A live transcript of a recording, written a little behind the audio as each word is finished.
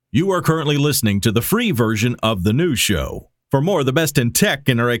You are currently listening to the free version of The News Show. For more of the best in tech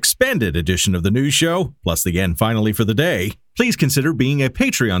in our expanded edition of The News Show, plus the end finally for the day, please consider being a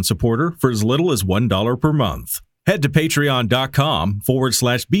Patreon supporter for as little as $1 per month. Head to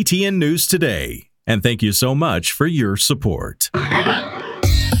patreon.com/BTN News today. And thank you so much for your support.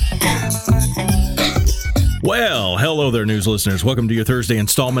 Well, hello there, news listeners. Welcome to your Thursday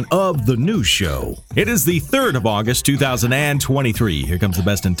installment of The News Show. It is the 3rd of August, 2023. Here comes the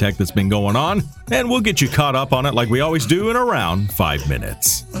best in tech that's been going on, and we'll get you caught up on it like we always do in around 5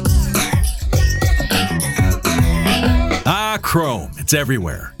 minutes. Chrome. It's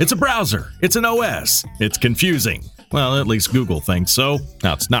everywhere. It's a browser. It's an OS. It's confusing. Well, at least Google thinks so.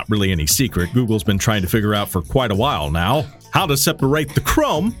 Now, it's not really any secret. Google's been trying to figure out for quite a while now how to separate the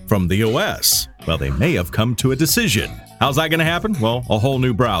Chrome from the OS. Well, they may have come to a decision. How's that going to happen? Well, a whole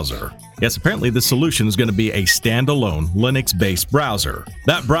new browser. Yes, apparently the solution is going to be a standalone Linux-based browser.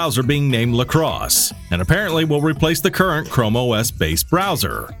 That browser being named Lacrosse, and apparently will replace the current Chrome OS-based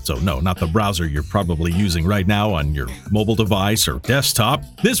browser. So no, not the browser you're probably using right now on your mobile device or desktop.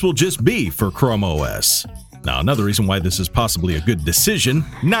 This will just be for Chrome OS. Now, another reason why this is possibly a good decision,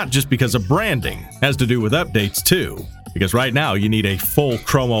 not just because of branding, has to do with updates too. Because right now, you need a full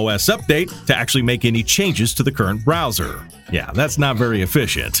Chrome OS update to actually make any changes to the current browser. Yeah, that's not very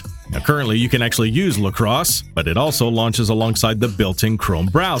efficient. Now, currently, you can actually use Lacrosse, but it also launches alongside the built-in Chrome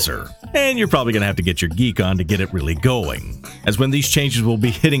browser. And you're probably going to have to get your geek on to get it really going. As when these changes will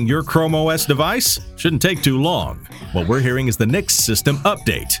be hitting your Chrome OS device, shouldn't take too long. What we're hearing is the next system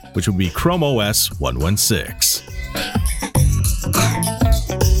update, which will be Chrome OS 1.16.